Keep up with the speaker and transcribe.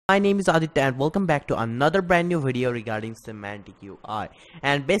My name is Aditya and welcome back to another brand new video regarding Semantic UI.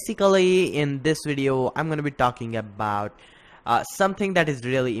 And basically in this video I'm going to be talking about something that is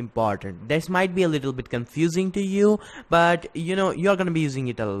really important. This might be a little bit confusing to you, but you're going to be using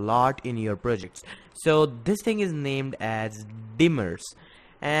it a lot in your projects. So this thing is named as dimmers.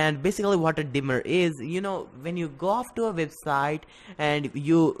 And basically what a dimmer is, when you go off to a website and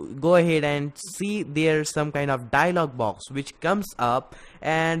you go ahead and see there's some kind of dialog box which comes up,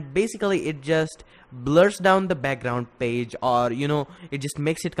 and basically it just blurs down the background page, or it just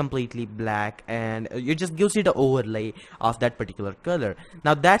makes it completely black, and it just gives it an overlay of that particular color.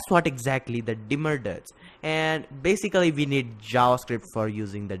 Now that's what exactly the dimmer does, and basically we need JavaScript for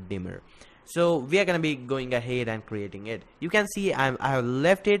using the dimmer. So we are gonna be going ahead and creating it. You can see I have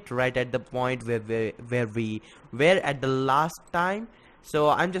left it right at the point where we were at the last time. So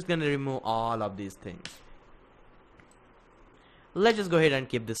I'm just gonna remove all of these things. Let's just go ahead and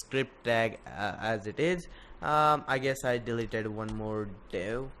keep the script tag as it is. I guess I deleted one more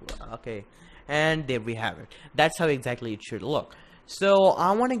div. Okay, and there we have it. That's how exactly it should look. So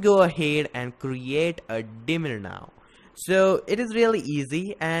I want to go ahead and create a dimmer now. So it is really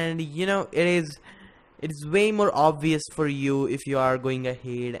easy, and it is way more obvious for you if you are going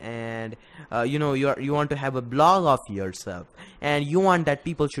ahead and you want to have a blog of yourself, and you want that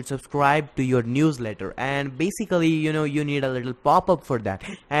people should subscribe to your newsletter, and basically you need a little pop-up for that,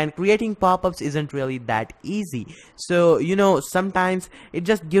 and creating pop-ups isn't really that easy. So sometimes it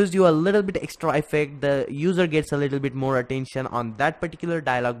just gives you a little bit extra effect. The user gets a little bit more attention on that particular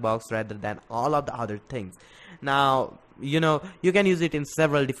dialog box rather than all of the other things. Now you can use it in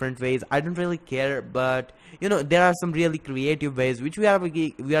several different ways. I don't really care, but there are some really creative ways which we are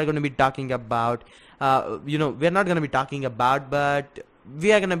going to be talking about. We are not going to be talking about, but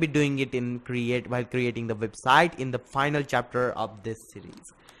we are going to be doing it while creating the website in the final chapter of this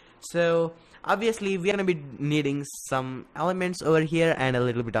series. So obviously we are going to be needing some elements over here and a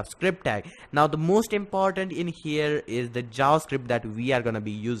little bit of script tag. Now the most important in here is the JavaScript that we are going to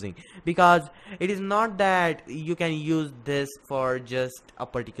be using, because it is not that you can use this for just a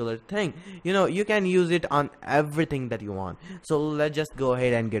particular thing. You can use it on everything that you want. So let's just go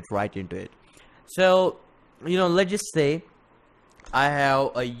ahead and get right into it. So let's just say I have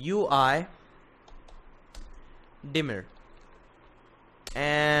a UI dimmer,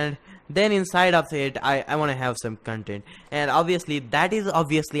 and then inside of it I want to have some content, and obviously that is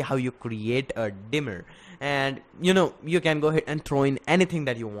how you create a dimmer. And you can go ahead and throw in anything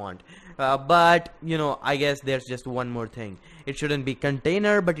that you want, but I guess there's just one more thing. It shouldn't be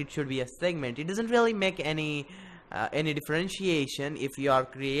container, but it should be a segment. It doesn't really make any differentiation if you are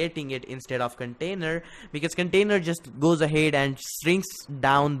creating it instead of container, because container just goes ahead and shrinks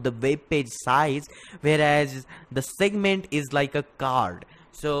down the web page size, whereas the segment is like a card.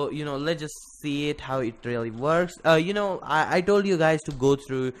 So let's just see it how it really works. I told you guys to go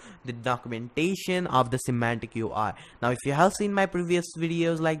through the documentation of the Semantic UI. Now if you have seen my previous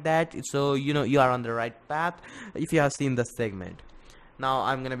videos like that, so you are on the right path if you have seen the segment. Now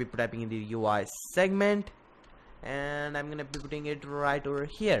I'm gonna be typing in the UI segment, and I'm gonna be putting it right over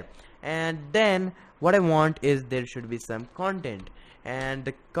here. And then what I want is there should be some content, and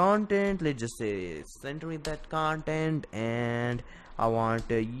the content, let's just say center in that content, and I want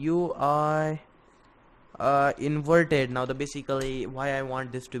a UI inverted. Now basically why I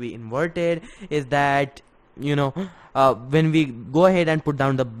want this to be inverted is that when we go ahead and put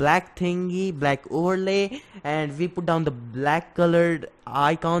down the black overlay, and we put down the black colored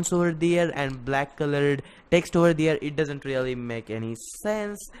icons over there and black colored text over there, it doesn't really make any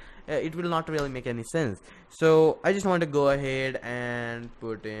sense. It will not really make any sense. So I just want to go ahead and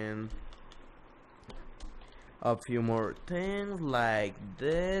put in a few more things like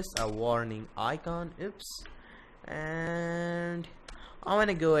this, a warning icon, oops, and I want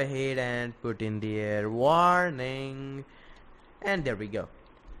to go ahead and put in there warning, and there we go.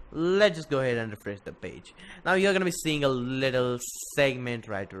 Let's just go ahead and refresh the page. Now you're gonna be seeing a little segment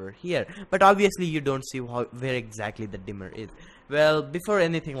right over here, but obviously you don't see where exactly the dimmer is. Well, before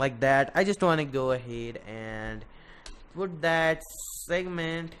anything like that, I just want to go ahead and put that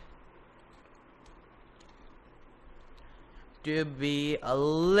segment to be a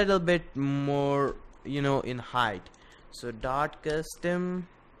little bit more in height. So dot custom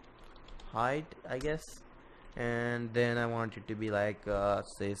height, I guess, and then I want it to be like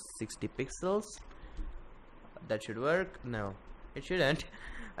say 60 pixels. That should work. No, it shouldn't.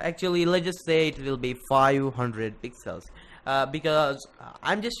 Actually, let's just say it will be 500 pixels, because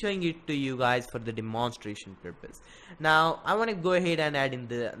I'm just showing it to you guys for the demonstration purpose. Now I want to go ahead and add in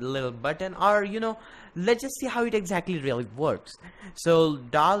the little button, or let's just see how it exactly really works. So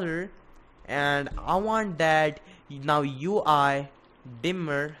dollar, and I want that now UI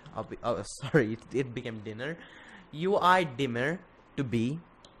dimmer, sorry, it became dinner, UI dimmer to be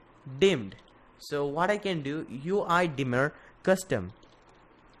dimmed. So what I can do, UI dimmer custom.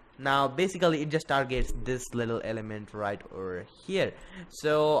 Now basically it just targets this little element right over here.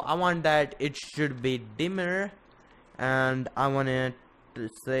 So I want that it should be dimmer, and I want it to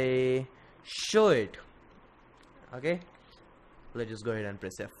say show it. Okay, let's just go ahead and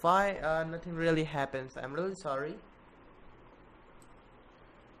press F5. Nothing really happens. I'm really sorry.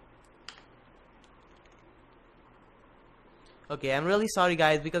 Okay, I'm really sorry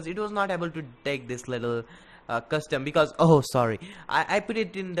guys, because it was not able to detect this little custom, because oh sorry, I put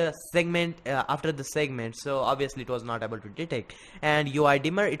it in the segment after the segment, so obviously it was not able to detect. And UI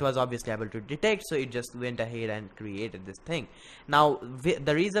dimmer, it was obviously able to detect, so it just went ahead and created this thing. Now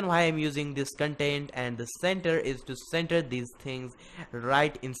the reason why I'm using this content and the center is to center these things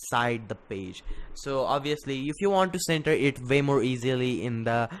right inside the page. So obviously if you want to center it way more easily in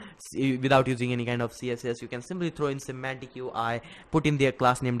the without using any kind of CSS, you can simply throw in semantic UI, put in their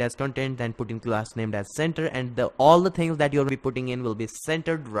class named as content, then put in class named as center, and all the things that you'll be putting in will be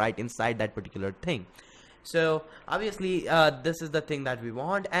centered right inside that particular thing. So obviously this is the thing that we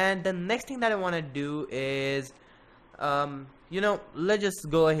want. And the next thing that I want to do is let's just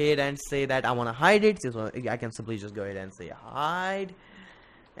go ahead and say that I want to hide it. So I can simply just go ahead and say hide,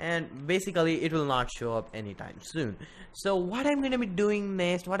 and basically it will not show up anytime soon. So what I'm going to be doing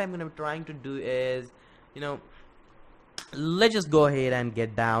next, what I'm going to be trying to do is, let's just go ahead and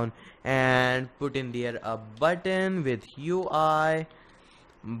get down and put in there a button with UI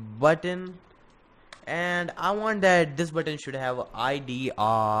button, and I want that this button should have ID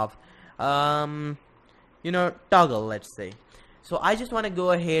of toggle, let's say. So I just want to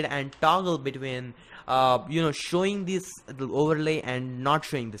go ahead and toggle between showing this overlay and not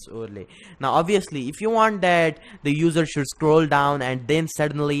showing this overlay. Now obviously if you want that the user should scroll down and then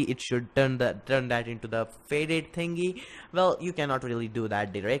suddenly it should turn that into the faded thingy, well, you cannot really do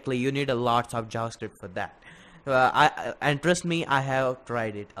that directly. You need a lots of JavaScript for that, and trust me, I have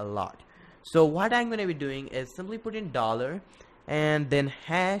tried it a lot. So what I'm going to be doing is simply put in dollar and then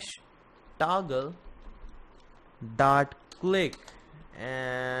hash toggle dot click,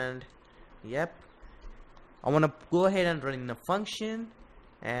 and yep, I want to go ahead and run in a function,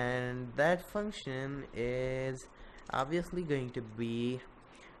 and that function is obviously going to be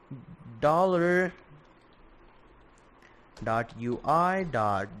dollar dot UI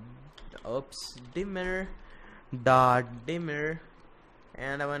dot dimmer dot dimmer,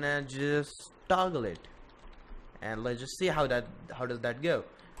 and I want to just toggle it, and let's just see how does that go.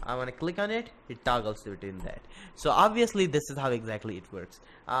 I want to click on it, it toggles it in that. So obviously this is how exactly it works.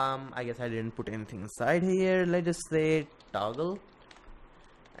 I guess I didn't put anything inside here. Let's just say toggle,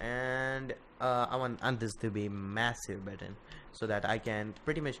 and I want this to be massive button so that I can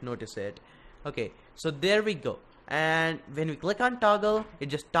pretty much notice it. Okay, so there we go. And when we click on toggle, it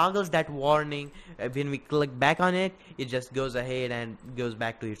just toggles that warning. When we click back on it, it just goes ahead and goes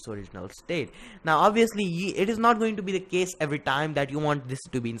back to its original state. Now obviously it is not going to be the case every time that you want this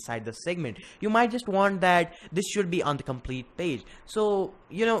to be inside the segment. You might just want that this should be on the complete page. So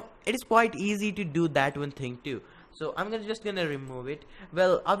it is quite easy to do that one thing too. So I'm just gonna remove it.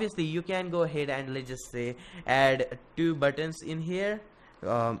 Well, obviously you can go ahead and let's just say add two buttons in here.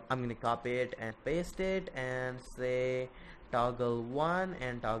 I'm gonna copy it and paste it and say toggle 1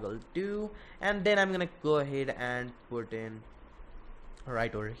 and toggle 2, and then I'm gonna go ahead and put in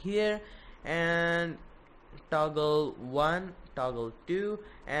right over here and toggle 1, toggle 2,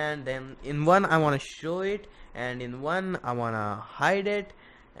 and then in one I want to show it and in one I want to hide it,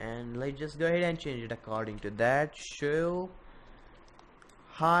 and let's just go ahead and change it according to that. Show,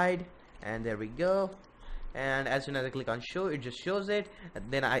 hide, and there we go. And as soon as I click on show, it just shows it. And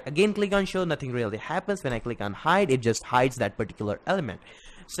then I again click on show, nothing really happens. When I click on hide, it just hides that particular element.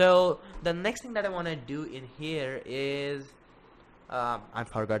 So the next thing that I want to do in here is I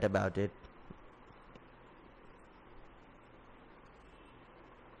forgot about it.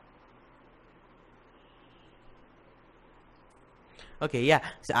 Okay, yeah,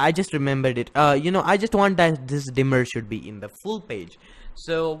 so I just remembered it. I just want that this dimmer should be in the full page.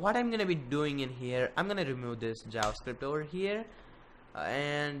 So what I'm gonna be doing in here, I'm gonna remove this JavaScript over here,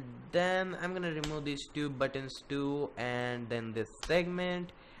 and then I'm gonna remove these two buttons too, and then this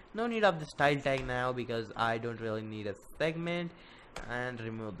segment. No need of the style tag now because I don't really need a segment. and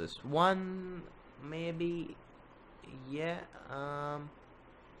remove this one, maybe. Yeah,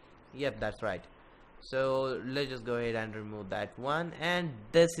 yep, that's right. So let's just go ahead and remove that one, and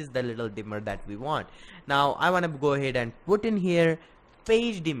this is the little dimmer that we want. Now I want to go ahead and put in here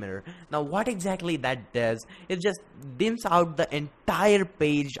page dimmer. Now what exactly that does, it just dims out the entire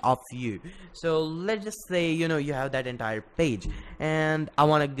page of you. So let's just say, you know, you have that entire page, and I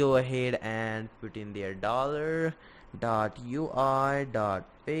want to go ahead and put in there dollar dot UI dot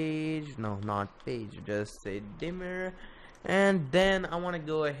page, no, not page, just say dimmer. And then I want to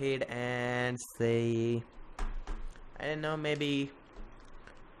go ahead and say, I don't know, maybe,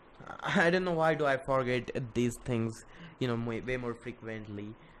 I don't know why do I forget these things, you know, way more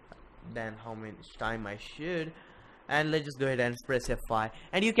frequently than how much time I should. And let's just go ahead and specify,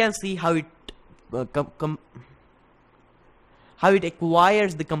 and you can see how it how it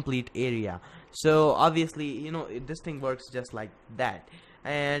acquires the complete area. So obviously, you know, this thing works just like that.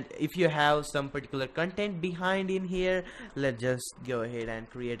 And if you have some particular content behind in here, let's just go ahead and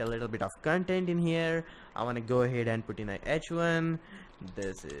create a little bit of content in here. I want to go ahead and put in a h1.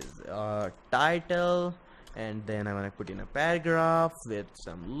 This is title, and then I want to put in a paragraph with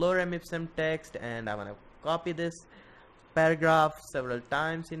some lorem ipsum text, and I want to copy this paragraph several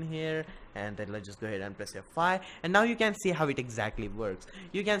times in here, and then let's just go ahead and press F5, and now you can see how it exactly works.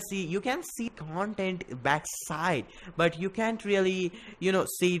 You can see content backside, but you can't really, you know,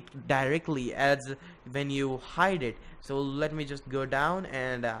 see it directly as when you hide it. So let me just go down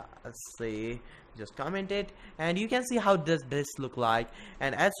and say, just comment it, and you can see how does this look like.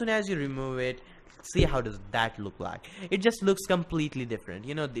 And as soon as you remove it, see how does that look like. It just looks completely different,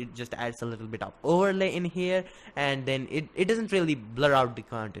 you know. It just adds a little bit of overlay in here, and then it doesn't really blur out the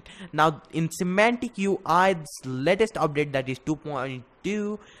content. Now in Semantic UI's latest update, that is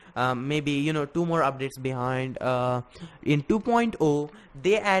 2.2, maybe, you know, 2 more updates behind, in 2.0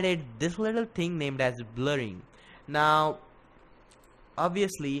 they added this little thing named as blurring. Now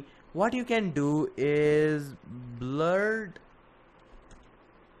obviously what you can do is blurred.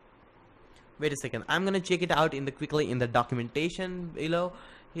 Wait a second, I'm gonna check it out quickly in the documentation below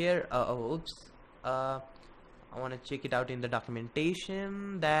here. Oops. I want to check it out in the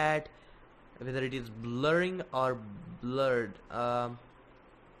documentation that whether it is blurring or blurred.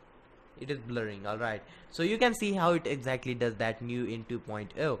 It is blurring. All right, so you can see how it exactly does that new in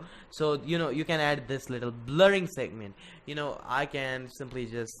 2.0. So, you know, you can add this little blurring segment. You know, I can simply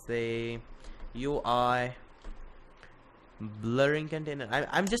just say UI blurring container.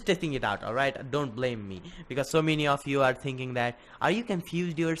 I'm just testing it out, all right? Don't blame me, because so many of you are thinking that, are you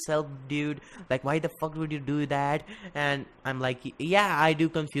confused yourself, dude? Like, why the fuck would you do that? And I'm like, yeah, I do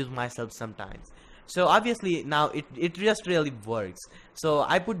confuse myself sometimes. So obviously now it just really works. So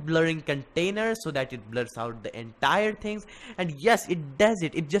I put blurring container so that it blurs out the entire things, and yes, it does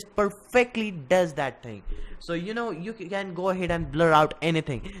it. It just perfectly does that thing. So, you know, you can go ahead and blur out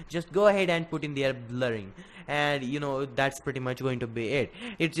anything. Just go ahead and put in there blurring, and you know, that's pretty much going to be it.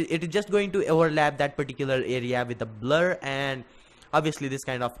 It is just going to overlap that particular area with the blur, and obviously this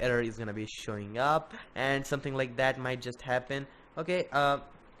kind of error is gonna be showing up, and something like that might just happen. Okay,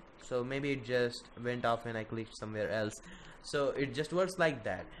 so maybe it just went off when I clicked somewhere else. So it just works like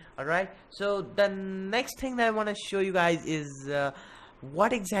that. Alright, so the next thing that I want to show you guys is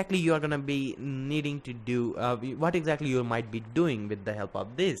what exactly you are gonna be needing to do, what exactly you might be doing with the help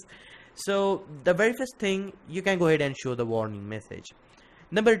of this. So the very first thing, you can go ahead and show the warning message.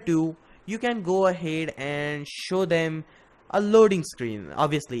 Number 2, you can go ahead and show them a loading screen.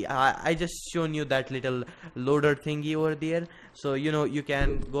 Obviously I just shown you that little loader thingy over there. So, you know, you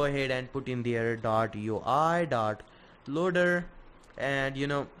can go ahead and put in there .ui .loader, and you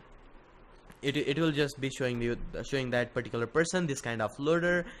know, it will just be showing that particular person this kind of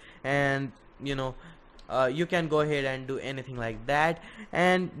loader, and you know, you can go ahead and do anything like that,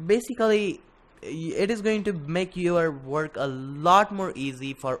 and basically it is going to make your work a lot more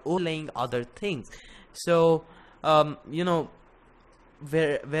easy for overlaying other things. So you know,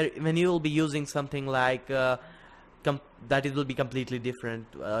 when you will be using something like that, it will be completely different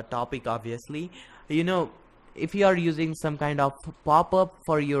topic. Obviously, you know, if you are using some kind of pop-up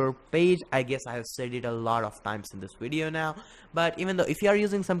for your page, I guess I have said it a lot of times in this video now, but even though if you are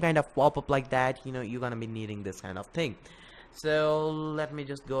using some kind of pop-up like that, you know, you're gonna be needing this kind of thing. So let me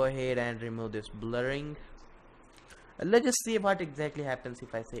just go ahead and remove this blurring. Let's just see what exactly happens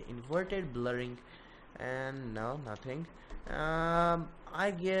if I say inverted blurring, and no, nothing.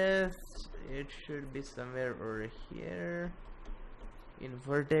 I guess it should be somewhere over here.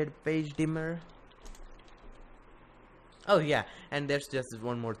 Inverted page dimmer. Oh yeah, and there's just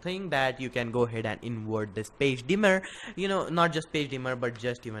one more thing, that you can go ahead and invert this page dimmer. Not just page dimmer, but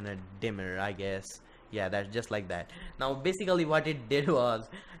just even a dimmer, I guess. Yeah, that's just like that. Now basically what it did was,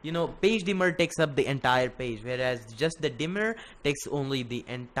 page dimmer takes up the entire page, whereas just the dimmer takes only the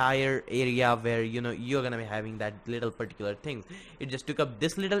entire area where you're gonna be having that little particular things. It just took up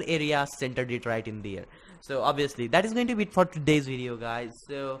this little area, centered it right in there. So obviously that is going to be it for today's video, guys.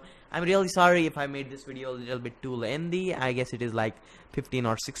 So I'm really sorry if I made this video a little bit too lengthy. I guess it is like 15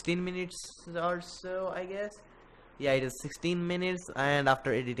 or 16 minutes or so, I guess. Yeah, it is 16 minutes, and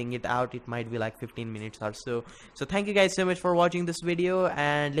after editing it out it might be like 15 minutes or so. So thank you guys so much for watching this video,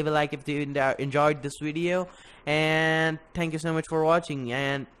 and leave a like if you enjoyed this video, and thank you so much for watching,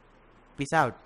 and peace out.